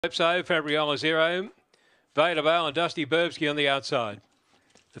So Fabriola 0, Vader Bale and Dusty Burbsky on the outside.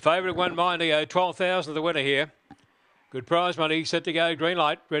 The favourite won My Neo, 12,000 the winner here. Good prize money, set to go, green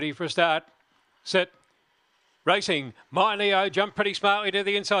light, ready for a start. Set. Racing, My Neo jumped pretty smartly to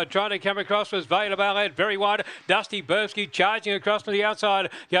the inside. Trying to come across was Vader Bale, led very wide. Dusty Burbsky charging across to the outside.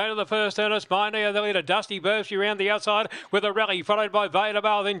 Going to the first earnest, My Neo the leader. Dusty Burbsky around the outside with a rally, followed by Vader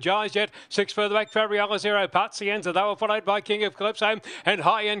Bale, then Jai's Jet. 6 further back, Fabriola 0. Pazienza, they were followed by King of Calypso. And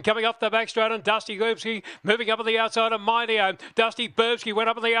High End coming off the back straight, and Dusty Burbsky moving up on the outside of My Neo. Dusty Burbsky went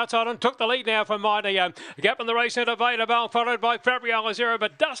up on the outside and took the lead now from My Neo. A gap in the race into Vader Bale, followed by Fabriola 0.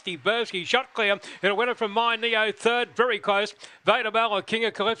 But Dusty Burbsky shot clear. It'll win it from My Neo, third, very close. Vader Bale or King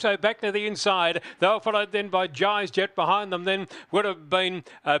of Calypso back to the inside. They were followed then by Jai's Jet. Behind them then would have been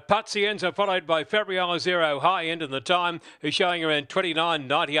Pazienza, followed by Fabriola 0. High End, and the time is showing around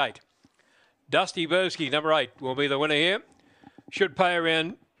 29.98. Dusty Burbsky, number 8, will be the winner here. Should pay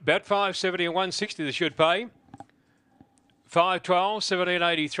around about 570 and 160. They should pay 512,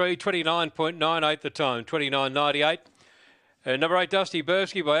 1783, 29.98 the time, 29.98. Number 8, Dusty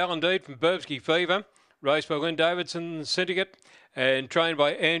Burbsky by Alan Deed from Burbsky Fever. Raced by Lynn Davidson Syndicate and trained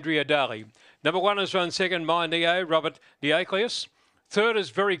by Andrea Daly. Number 1 is run second, My Neo, Robert Diacleus. Third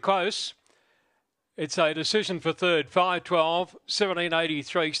is very close. It's a decision for third, 512,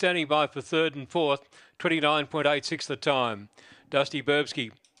 1783. Standing by for third and fourth, 29.86 the time. Dusty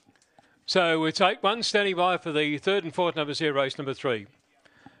Burbsky. So it's 8-1, standing by for the third and fourth numbers here, race number 3.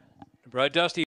 Number 8, Dusty